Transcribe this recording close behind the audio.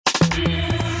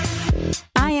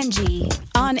ING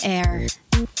On Air.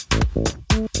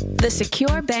 The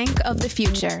secure bank of the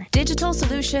future. Digital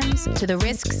solutions to the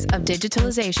risks of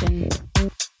digitalization.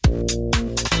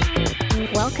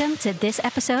 Welcome to this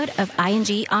episode of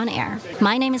ING On Air.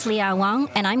 My name is Lia Wang,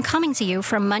 and I'm coming to you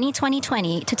from Money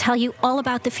 2020 to tell you all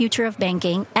about the future of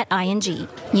banking at ING.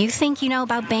 You think you know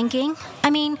about banking? I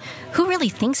mean, who really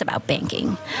thinks about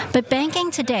banking? But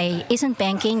banking today isn't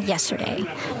banking yesterday.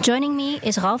 Joining me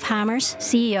is Ralph Hamers,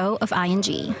 CEO of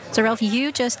ING. So Ralph,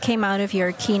 you just came out of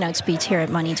your keynote speech here at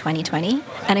Money 2020,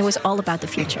 and it was all about the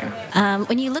future.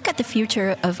 When you look at the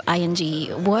future of ING,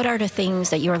 what are the things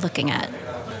that you're looking at?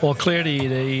 Well, clearly,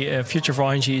 the future of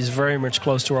ING is very much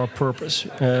close to our purpose.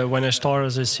 When I started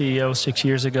as a CEO 6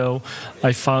 years ago,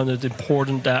 I found it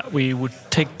important that we would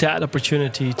take that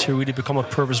opportunity to really become a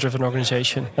purpose-driven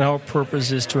organization. And our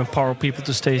purpose is to empower people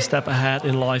to stay a step ahead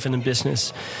in life and in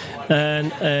business.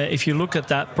 And if you look at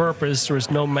that purpose, there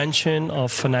is no mention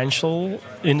of financial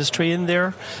industry in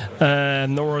there,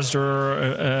 nor is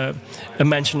there a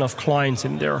mention of clients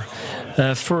in there.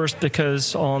 First,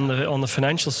 because on the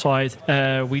financial side,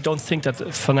 we don't think that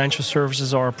financial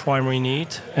services are a primary need.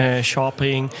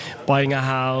 Shopping, buying a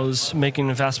house, making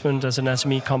an investment as an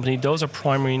SME company, those are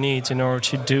primary needs in order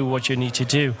to do what you need to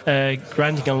do.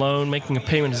 Granting a loan, making a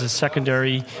payment is a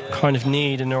secondary kind of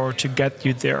need in order to get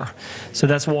you there. So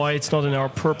that's why it's not in our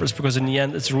purpose, because in the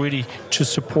end it's really to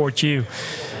support you.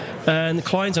 And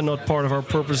clients are not part of our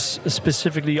purpose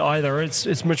specifically either.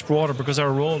 It's much broader, because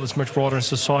our role is much broader in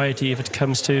society if it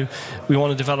comes to we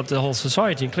want to develop the whole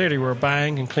society. And clearly we're a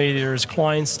bank, and clearly there's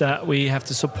clients that we have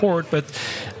to support, but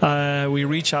we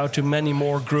reach out to many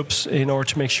more groups in order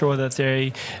to make sure that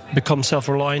they become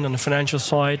self-reliant on the financial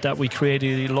side, that we create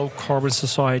a low-carbon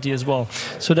society as well.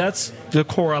 So that's the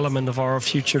core element of our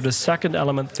future. The second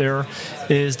element there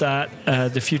is that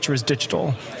the future is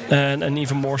digital, and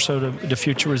even more so the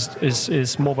future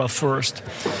is mobile first.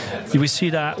 We see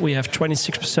that we have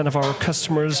 26% of our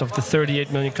customers, of the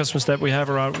 38 million customers that we have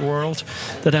around the world,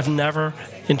 that have never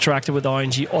interacted with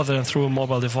ING other than through a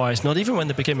mobile device, not even when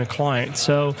they became a client.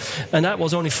 So, and that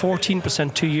was only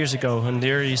 14% 2 years ago, and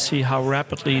there you see how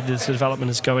rapidly this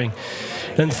development is going.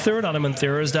 Then the third element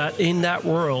there is that in that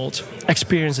world,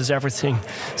 experience is everything.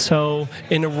 So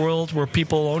in a world where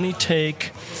people only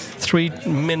take 3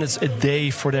 minutes a day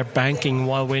for their banking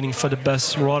while waiting for the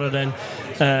bus, rather than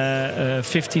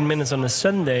 15 minutes on a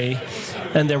Sunday,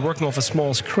 and they're working off a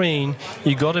small screen,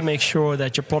 you got to make sure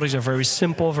that your products are very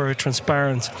simple, very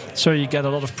transparent, so you get a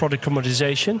lot of product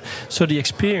commoditization. So the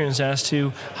experience as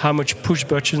to how much push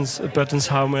buttons,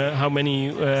 how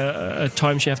many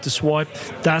times you have to swipe,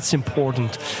 that's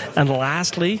important. And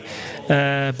lastly,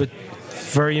 but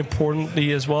very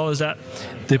importantly as well, is that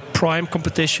the prime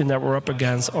competition that we're up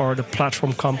against are the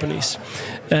platform companies.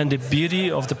 And the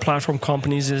beauty of the platform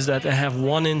companies is that they have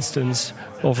one instance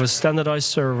of a standardized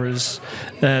service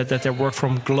that they work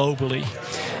from globally.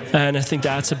 And I think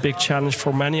that's a big challenge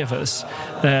for many of us.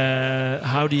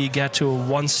 How do you get to a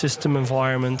one-system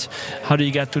environment? How do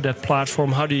you get to that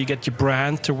platform? How do you get your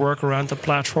brand to work around the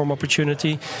platform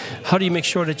opportunity? How do you make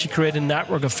sure that you create a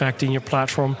network effect in your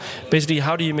platform? Basically,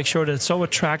 how do you make sure that it's so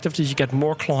attractive that you get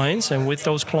more clients? And with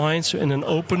those clients, in an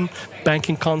open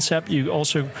banking concept, you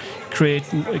also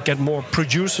get more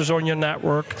producers on your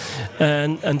network,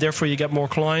 and therefore you get more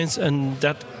clients, and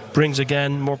that brings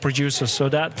again more producers. So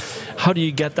that, how do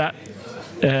you get that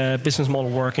business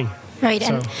model working? Right,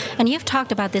 and you've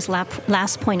talked about this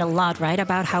last point a lot, right?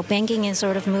 About how banking is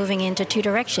sort of moving into two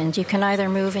directions. You can either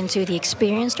move into the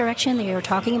experience direction that you were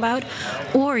talking about,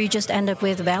 or you just end up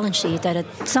with a balance sheet that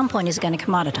at some point is going to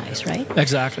commoditize, right?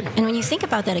 Exactly. And when you think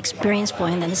about that experience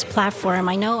point and this platform,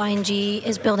 I know ING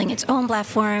is building its own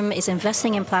platform, is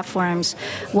investing in platforms.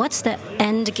 What's the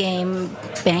end game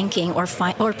banking or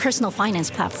personal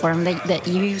finance platform that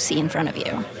you see in front of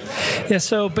you? Yeah,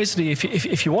 so basically,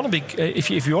 if you want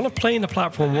to play in the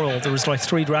platform world, there is like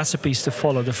 3 recipes to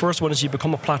follow. The first one is you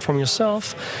become a platform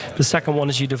yourself. The second one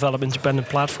is you develop independent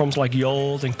platforms like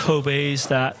Yolt and Cobase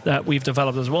that we've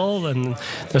developed as well, and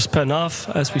they're spun off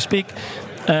as we speak.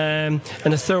 And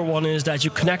the third one is that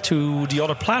you connect to the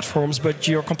other platforms, but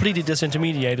you're completely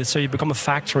disintermediated, so you become a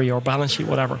factory or balance sheet,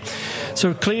 whatever.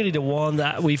 So clearly the one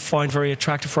that we find very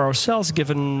attractive for ourselves,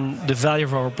 given the value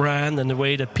of our brand and the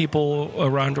way that people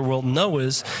around the world know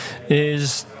us,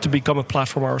 is to become a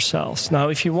platform ourselves. Now,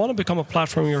 if you want to become a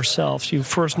platform yourself, you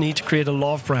first need to create a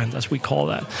love brand, as we call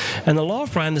that. And the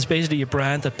love brand is basically a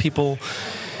brand that people...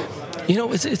 You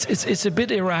know, it's a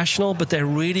bit irrational, but they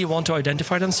really want to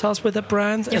identify themselves with that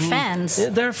brand. They're fans.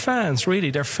 They're fans,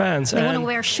 really. They're fans. They want to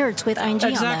wear shirts with ING on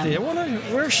them. Exactly. They want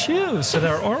to wear shoes, so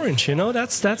they're orange. You know,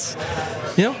 that's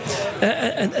You know,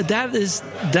 and that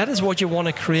is what you want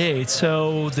to create.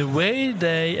 So the way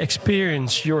they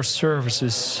experience your service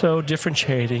is so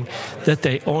differentiating that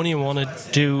they only want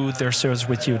to do their service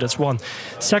with you. That's one.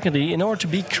 Secondly, in order to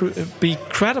be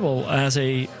credible as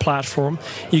a platform,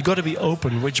 you got to be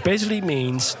open, which basically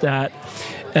means that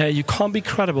you can't be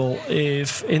credible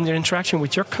if in the interaction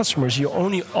with your customers you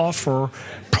only offer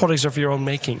products of your own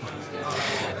making.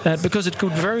 Because it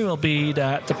could very well be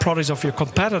that the products of your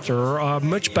competitor are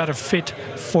much better fit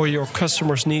for your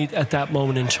customer's need at that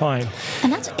moment in time.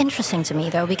 And that's interesting to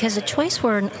me, though, because the choice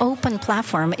for an open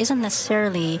platform isn't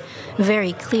necessarily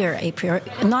very clear a priori.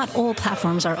 Not all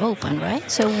platforms are open, right?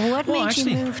 So what made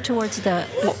you move towards the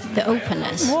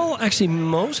openness? Well, actually,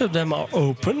 most of them are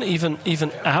open.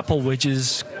 Even Apple, which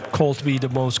is called to be the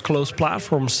most closed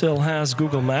platform, still has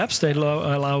Google Maps. They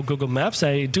allow Google Maps.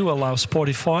 They do allow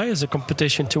Spotify as a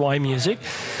competition to iMusic.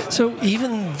 So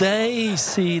even they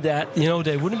see that, you know,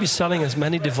 they wouldn't be selling as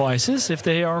many devices if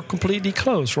they are completely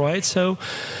closed, right? So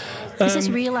is this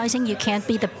realizing you can't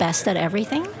be the best at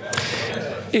everything?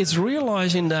 It's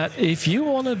realizing that if you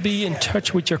want to be in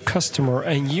touch with your customer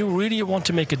and you really want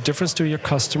to make a difference to your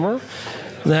customer,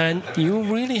 then you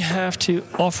really have to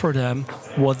offer them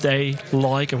what they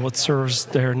like and what serves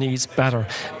their needs better.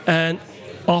 And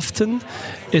often,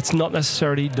 it's not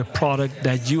necessarily the product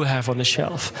that you have on the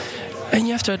shelf. And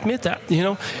you have to admit that, you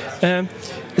know.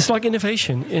 It's like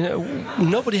innovation. You know,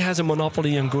 nobody has a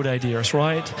monopoly on good ideas,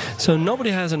 right? So nobody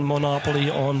has a monopoly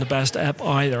on the best app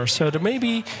either. So there may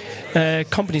be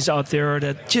companies out there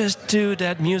that just do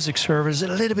that music service a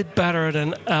little bit better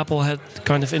than Apple had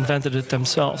kind of invented it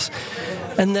themselves.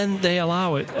 And then they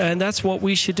allow it. And that's what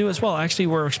we should do as well. Actually,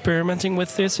 we're experimenting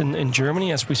with this in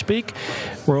Germany as we speak.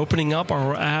 We're opening up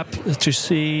our app to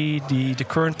see the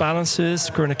current balances,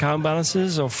 current account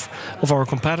balances of our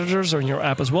competitors on your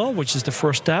app as well, which is the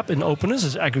first step in openness,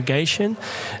 is aggregation.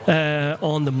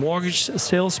 On the mortgage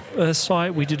sales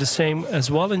side, we do the same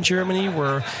as well in Germany,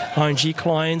 where ING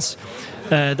clients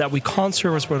that we can't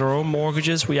service with our own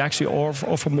mortgages. We actually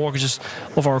offer mortgages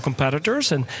of our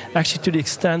competitors, and actually to the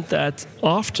extent that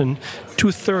often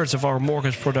 2/3 of our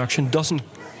mortgage production doesn't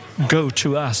go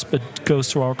to us, but goes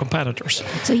to our competitors.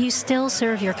 So you still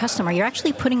serve your customer. You're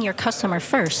actually putting your customer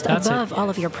first above all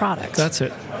of your products. That's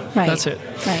it. Right. That's it.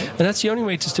 Right. And that's the only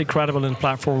way to stay credible in the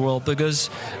platform world, because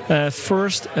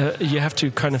first you have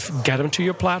to kind of get them to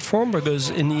your platform, because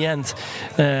in the end,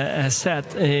 as said,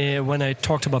 when I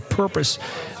talked about purpose,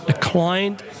 a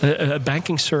client, a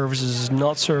banking service is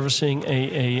not servicing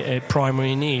a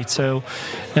primary need. So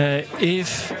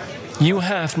if you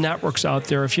have networks out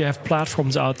there, if you have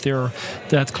platforms out there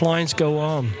that clients go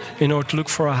on in order to look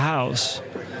for a house,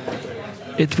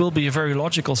 it will be a very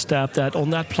logical step that on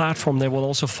that platform they will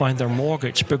also find their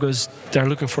mortgage, because they're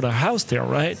looking for their house there,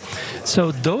 right?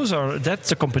 So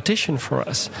that's a competition for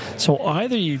us. So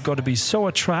either you've got to be so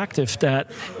attractive that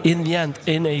in the end,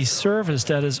 in a service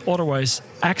that is otherwise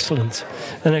excellent,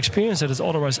 an experience that is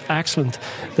otherwise excellent,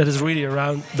 that is really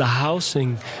around the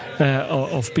housing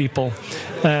of people,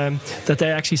 that they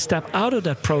actually step out of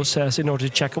that process in order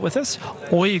to check it with us,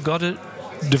 or you got to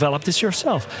develop this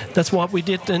yourself. That's what we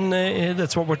did, and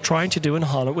that's what we're trying to do in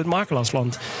Holland with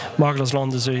Makelaarsland.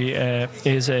 Makelaarsland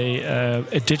is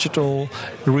a digital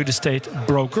real estate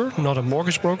broker, not a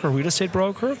mortgage broker, a real estate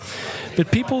broker. But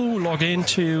people who log on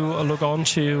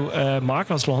to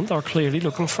Makelaarsland are clearly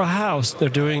looking for a house. They're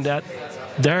doing that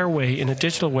their way, in a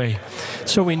digital way.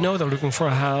 So we know they're looking for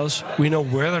a house. We know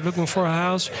where they're looking for a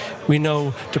house. We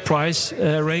know the price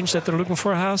range that they're looking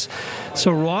for a house.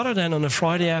 So rather than on a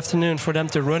Friday afternoon for them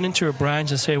to run into a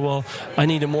branch and say, well, I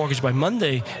need a mortgage by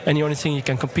Monday, and the only thing you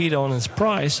can compete on is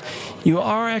price, you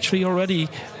are actually already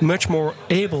much more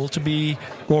able to be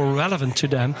more relevant to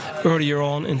them earlier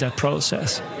on in that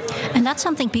process. And that's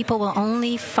something people will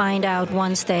only find out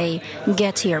once they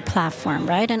get to your platform,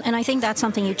 right? And I think that's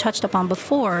something you touched upon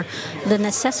before, the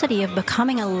necessity of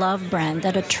becoming a love brand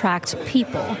that attracts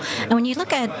people. And when you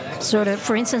look at sort of,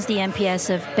 for instance, the NPS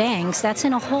of banks, that's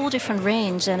in a whole different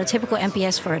range than a typical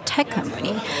NPS for a tech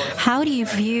company. How do you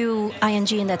view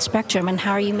ING in that spectrum, and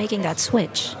how are you making that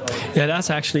switch? Yeah, that's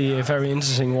actually a very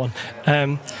interesting one.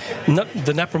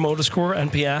 The Net Promoter Score,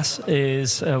 NPS,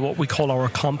 is what we call our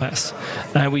compass.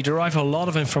 We we derive a lot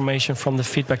of information from the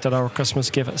feedback that our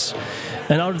customers give us.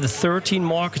 And out of the 13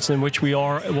 markets in which we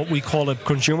are what we call a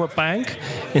consumer bank,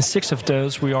 in 6 of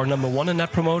those we are number 1 in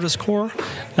Net Promoter Score,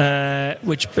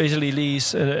 which basically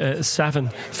leaves 7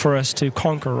 for us to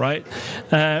conquer, right?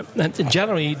 And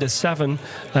generally the 7,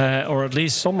 or at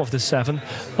least some of the 7,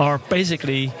 are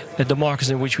basically the markets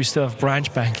in which we still have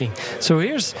branch banking. So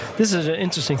this is an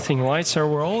interesting thing, right? So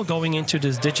we're all going into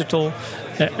this digital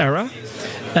era,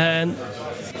 and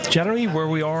generally where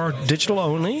we are digital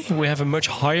only, we have a much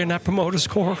higher Net Promoter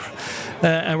Score,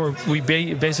 and we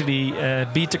basically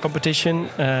beat the competition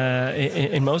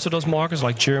in most of those markets,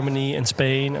 like Germany and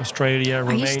Spain, Australia,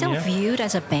 Romania. Are you still viewed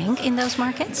as a bank in those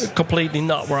markets? Completely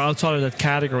not. We're outside of that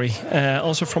category.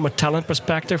 Also from a talent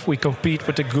perspective, we compete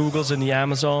with the Googles and the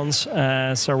Amazons,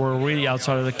 so we're really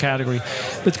outside of the category.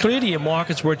 But clearly in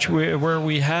markets where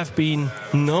we have been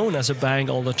known as a bank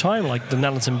all the time, like the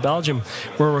Netherlands and Belgium,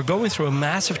 where we're going through a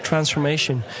massive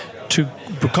transformation to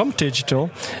become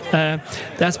digital,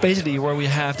 that's basically where we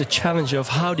have the challenge of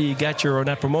how do you get your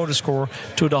Net Promoter Score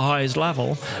to the highest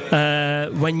level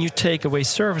when you take away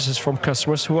services from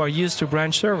customers who are used to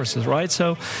branch services, right?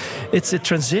 So it's a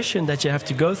transition that you have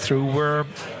to go through where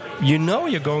you know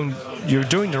you're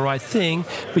doing the right thing,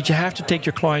 but you have to take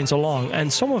your clients along.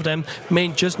 And some of them may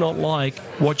just not like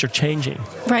what you're changing.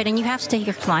 Right, and you have to take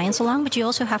your clients along, but you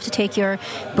also have to take your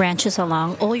branches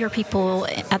along, all your people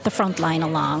at the front line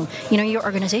along, your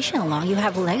organization along. You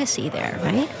have a legacy there,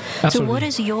 right? Absolutely. So what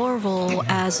is your role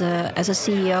as a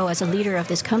CEO, as a leader of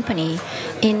this company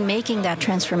in making that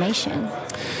transformation?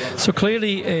 So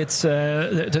clearly, it's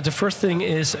the first thing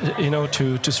is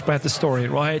to spread the story,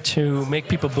 right? To make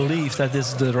people believe that this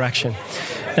is the direction,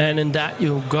 and in that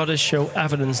you've got to show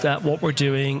evidence that what we're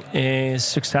doing is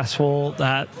successful.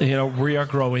 That we are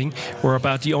growing. We're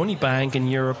about the only bank in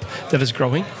Europe that is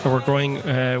growing. We're growing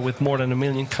with more than 1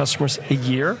 million customers a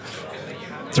year.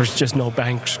 There's just no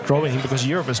banks growing because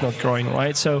Europe is not growing,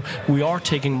 right? So we are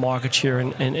taking market share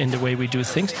in the way we do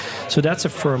things. So that's a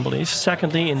firm belief.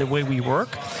 Secondly, in the way we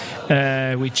work,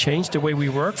 we changed the way we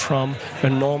work from a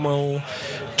normal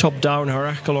top-down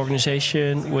hierarchical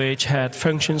organization which had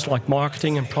functions like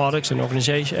marketing and products and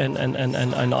organization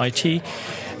and IT.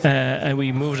 And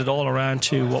we moved it all around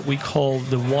to what we call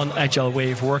the one agile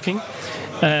way of working,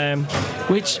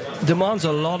 which demands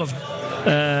a lot of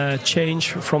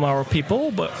change from our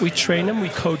people, but we train them, we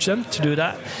coach them to do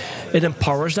that. It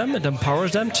empowers them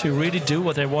to really do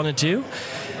what they want to do.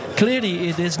 Clearly,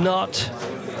 it's not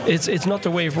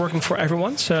the way of working for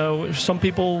everyone. So some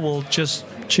people will just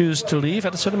choose to leave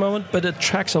at a certain moment, but it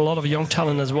attracts a lot of young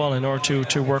talent as well in order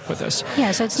to work with us.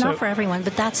 Yeah, so it's not for everyone,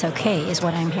 but that's okay, is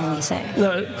what I'm hearing you say.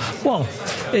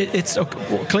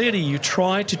 Clearly you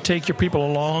try to take your people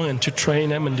along and to train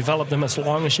them and develop them as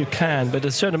long as you can, but at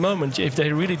a certain moment, if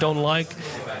they really don't like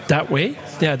that way,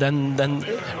 then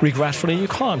regretfully you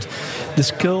can't. The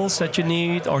skills that you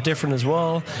need are different as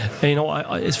well.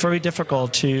 It's very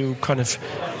difficult to kind of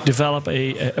develop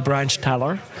a branch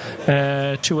teller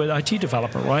to an IT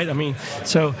developer, right? I mean,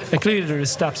 and clearly there are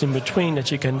steps in between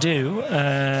that you can do,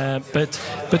 but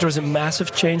there's a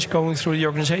massive change going through the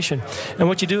organization. And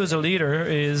what you do as a leader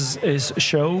is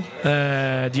show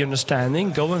the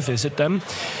understanding, go and visit them,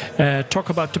 talk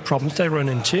about the problems they run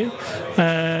into,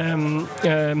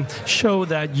 show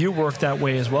that you work that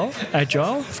way as well,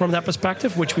 agile from that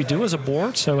perspective, which we do as a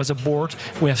board. So as a board,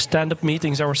 we have stand-up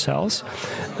meetings ourselves.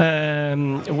 We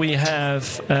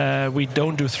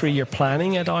don't do 3-year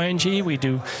planning at ING. We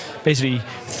do basically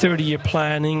 30-year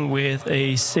planning with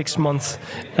a 6-month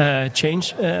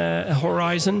change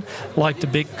horizon, like the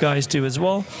big guys do as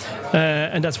well.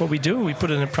 And that's what we do. We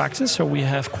put it in practice. So we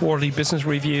have quarterly business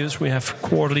reviews. We have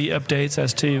quarterly updates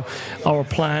as to our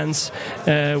plans.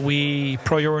 We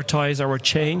prioritize our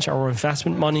change, our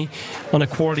investment money on a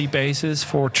quarterly basis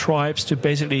for tribes to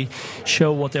basically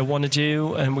show what they want to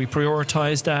do. And we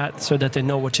prioritize that so that they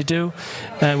know what to do.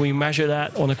 And we measure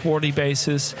that on a quarterly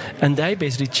basis. And they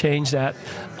basically change that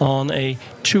on a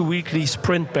 2-weekly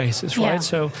sprint basis, right? Yeah.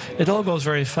 So it all goes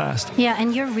very fast. Yeah,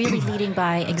 and you're really leading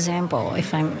by example,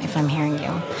 if I'm hearing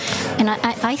you. And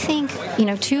I think,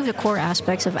 two of the core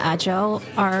aspects of Agile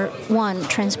are, one,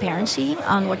 transparency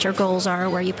on what your goals are,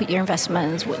 where you put your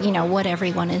investments, what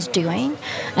everyone is doing,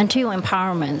 and 2,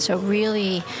 empowerment. So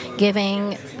really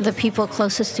giving the people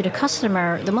closest to the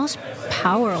customer the most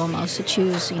power almost to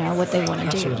choose, what they want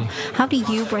to do. How do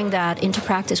you bring that into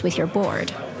practice with your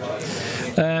board?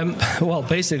 Well,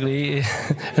 basically,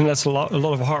 and that's a lot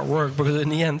of hard work, because in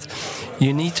the end,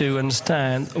 you need to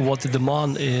understand what the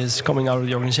demand is coming out of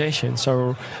the organization.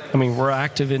 So, I mean, we're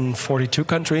active in 42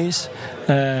 countries.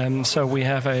 So we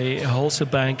have a wholesale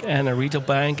bank and a retail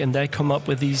bank, and they come up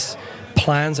with these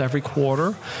plans every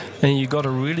quarter, and you got to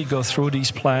really go through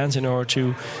these plans in order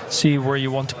to see where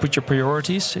you want to put your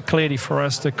priorities. Clearly, for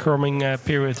us, the coming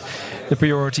period, the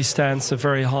priority stands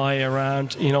very high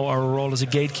around our role as a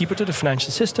gatekeeper to the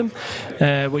financial system,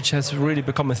 which has really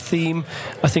become a theme,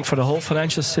 I think, for the whole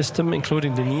financial system,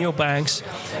 including the neobanks,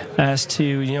 as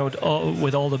to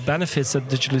with all the benefits that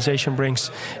digitalization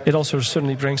brings. It also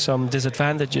certainly brings some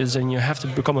disadvantages, and you have to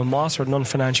become a master of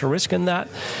non-financial risk in that.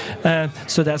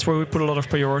 So that's where we put a lot of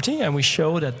priority, and we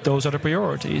show that those are the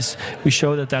priorities. We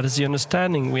show that that is the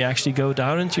understanding. We actually go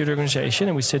down into the organization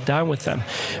and we sit down with them.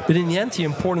 But in the end, the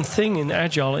important thing in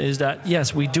Agile is that,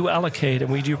 yes, we do allocate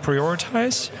and we do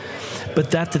prioritize, but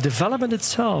that the development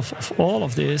itself of all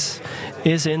of this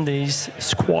is in these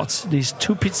squads, these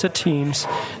 2 pizza teams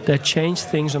that change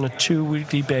things on a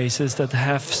 2-weekly basis, that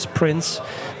have sprints,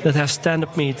 that have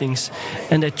stand-up meetings,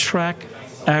 and they track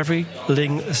every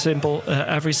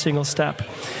single step.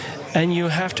 And you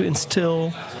have to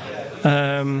instill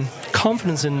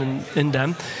confidence in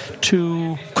them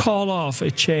to call off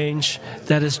a change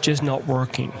that is just not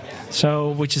working. So,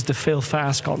 which is the fail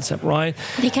fast concept, right?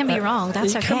 You can be wrong.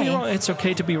 That's okay. Can be wrong. It's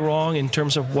okay to be wrong in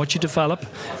terms of what you develop.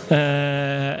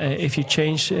 If you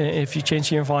change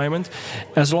the environment,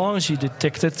 as long as you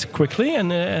detect it quickly,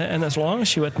 and as long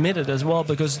as you admit it as well,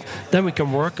 because then we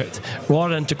can work it,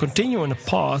 rather than to continue on a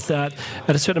path that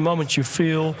at a certain moment you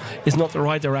feel is not the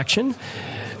right direction.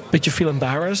 But you feel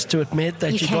embarrassed to admit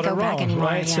that you got it wrong, anymore,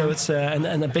 right? Yeah. So it's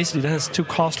and basically then it's too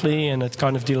costly, and it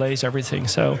kind of delays everything.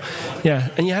 So, yeah,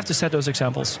 and you have to set those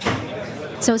examples.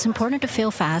 So it's important to fail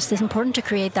fast. It's important to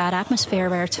create that atmosphere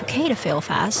where it's okay to fail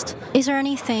fast. Is there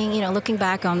anything, looking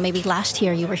back on maybe last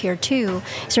year, you were here too,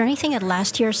 is there anything that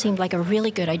last year seemed like a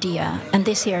really good idea, and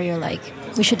this year you're like,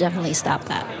 we should definitely stop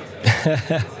that?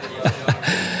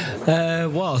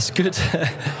 Well, it's good.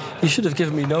 You should have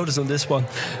given me notice on this one.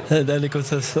 Then I could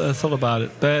have thought about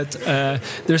it. But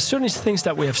there's certainly things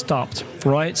that we have stopped,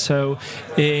 right? So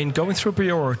in going through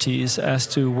priorities as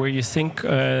to where you think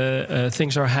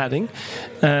things are heading,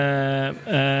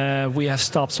 we have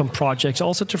stopped some projects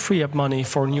also to free up money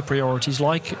for new priorities,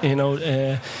 like,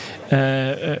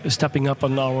 stepping up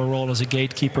on our role as a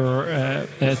gatekeeper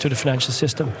to the financial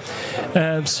system.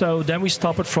 So then we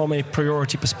stop it from a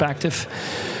priority perspective.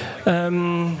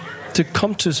 To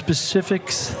come to specific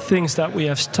things that we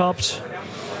have stopped,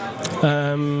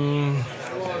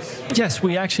 yes,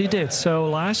 we actually did. So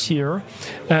last year,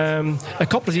 a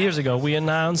couple of years ago, we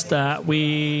announced that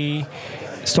we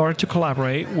started to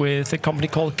collaborate with a company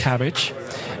called Kabbage.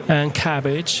 And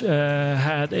Kabbage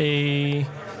had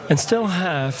and still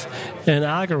have an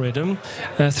algorithm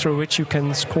through which you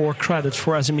can score credit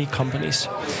for SME companies.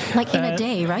 Like in a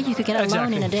day, right? You could get a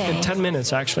loan in a day. In 10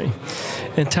 minutes, actually.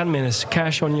 In 10 minutes,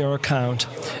 cash on your account.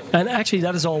 And actually,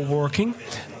 that is all working.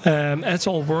 It's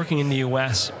all working in the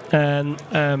US. And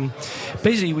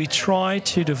basically, we try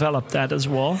to develop that as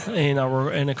well in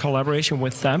a collaboration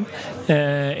with them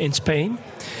in Spain.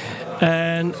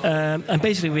 And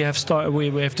basically, we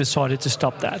have decided to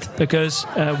stop that because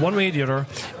one way or the other,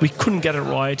 we couldn't get it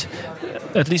right,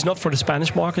 at least not for the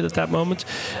Spanish market at that moment.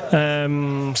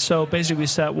 So basically, we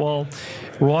said, well,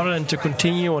 rather than to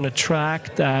continue on a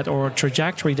track or a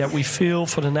trajectory that we feel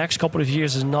for the next couple of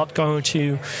years is not going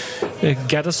to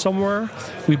get us somewhere,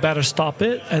 we better stop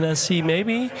it and then see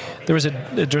maybe there's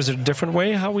a different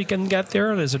way how we can get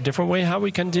there. There's a different way how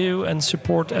we can do and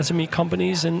support SME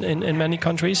companies in many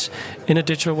countries in a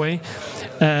digital way.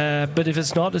 But if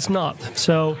it's not, it's not.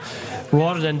 So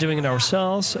rather than doing it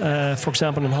ourselves, for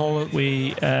example, in Holland,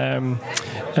 we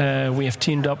have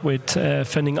teamed up with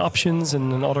Funding Options,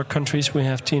 and in other countries we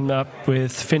have teamed up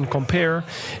with FinCompare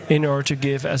in order to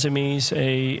give SMEs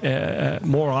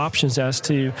more options as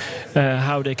to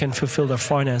how they can fulfill their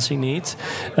financing needs.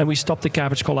 And we stopped the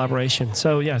Kabbage collaboration.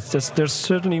 So yes, there's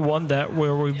certainly one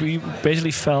where we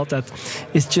basically felt that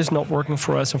it's just not working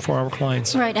for us and for our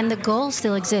clients. Right, and the goal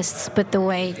still exists, but the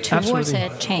way towards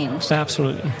it changed.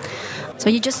 Absolutely. So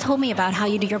you just told me about how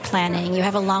you do your planning. You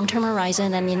have a long-term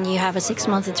horizon, and then you have a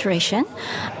 6-month iteration.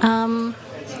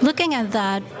 Looking at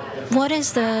that, what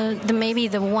is maybe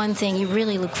the one thing you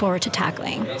really look forward to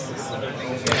tackling?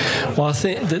 Well, I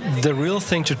think the real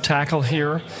thing to tackle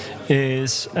here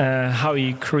is how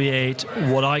you create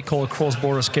what I call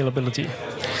cross-border scalability.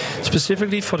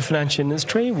 Specifically for the financial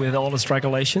industry, with all its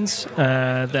regulations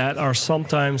that are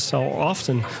sometimes or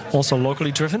often also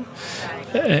locally driven.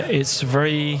 it's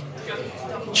very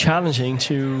challenging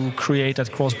to create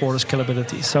that cross-border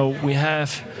scalability. So we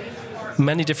have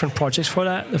many different projects for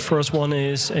that. The first one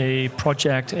is a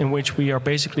project in which we are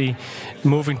basically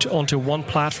moving onto one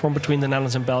platform between the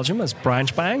Netherlands and Belgium as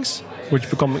branch banks, which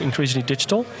become increasingly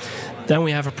digital. Then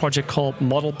we have a project called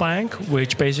Model Bank,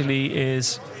 which basically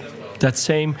is that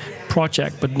same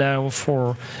project, but now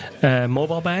for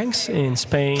mobile banks in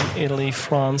Spain, Italy,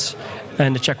 France,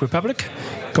 and the Czech Republic,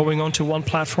 going onto one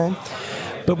platform.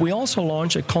 But we also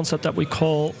launched a concept that we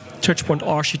call Touchpoint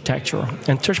Architecture.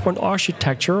 And Touchpoint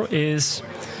Architecture is,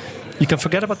 you can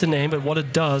forget about the name, but what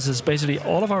it does is basically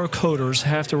all of our coders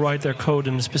have to write their code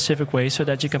in a specific way so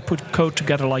that you can put code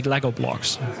together like Lego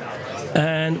blocks.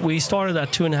 And we started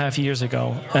that 2.5 years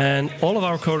ago. And all of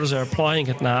our coders are applying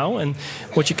it now. And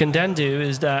what you can then do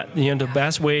is that the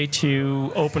best way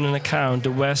to open an account, the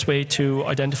best way to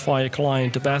identify a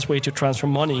client, the best way to transfer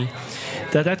money,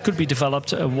 that could be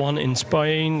developed, one in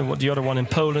Spain, the other one in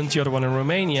Poland, the other one in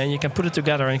Romania, and you can put it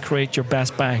together and create your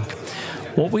best bank.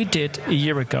 What we did a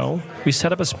year ago, we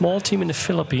set up a small team in the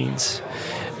Philippines.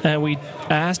 And we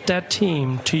asked that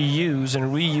team to use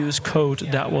and reuse code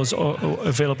that was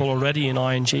available already in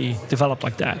ING, developed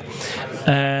like that.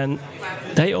 And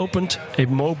they opened a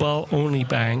mobile-only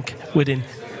bank within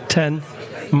 10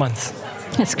 months.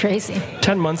 That's crazy.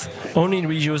 10 months, only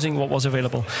reusing what was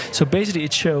available. So basically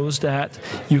it shows that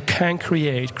you can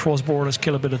create cross-border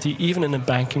scalability even in the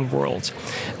banking world.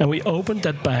 And we opened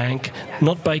that bank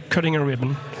not by cutting a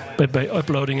ribbon, but by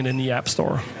uploading it in the App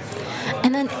Store.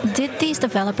 And then, did these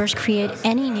developers create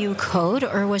any new code,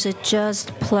 or was it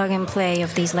just plug and play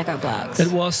of these Lego blocks?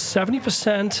 It was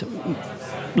 70%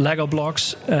 Lego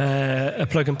blocks, a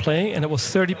plug and play, and it was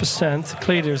 30%.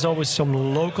 Clearly, there's always some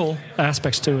local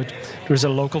aspects to it. There's a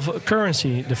local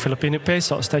currency, the Filipino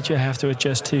pesos, that you have to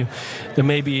adjust to. There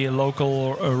may be a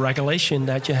local regulation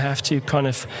that you have to kind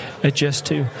of adjust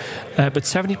to. But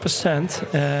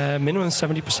 70%, minimum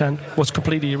 70%, was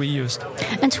completely reused.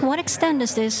 And to what extent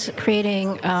is this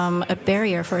creating a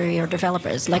barrier for your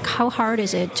developers? Like, how hard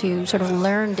is it to sort of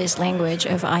learn this language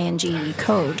of ING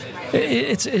code?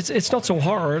 It's not so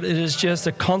hard. It is just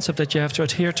a concept that you have to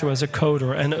adhere to as a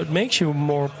coder, and it makes you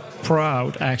more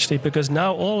proud, actually, because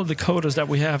now all of the coders that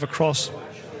we have across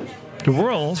the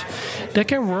world, they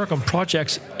can work on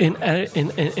projects in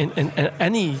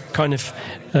any kind of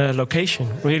location,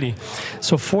 really.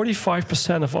 So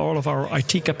 45% of all of our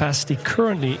IT capacity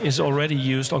currently is already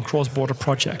used on cross-border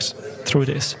projects through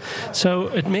this. So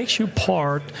it makes you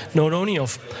part not only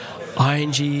of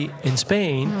ING in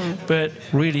Spain, but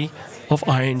really of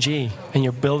ING, and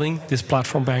you're building this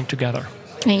platform bank together.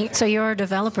 So your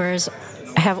developers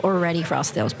have already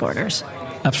crossed those borders?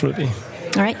 Absolutely.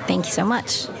 All right, thank you so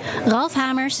much. Ralf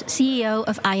Hamers, CEO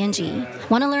of ING.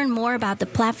 Want to learn more about the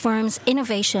platform's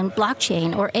innovation,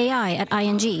 blockchain, or AI at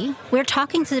ING? We're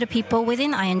talking to the people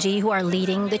within ING who are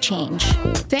leading the change.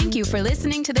 Thank you for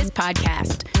listening to this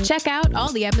podcast. Check out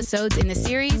all the episodes in the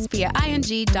series via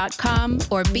ing.com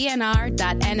or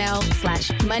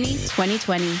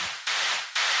bnr.nl/money2020.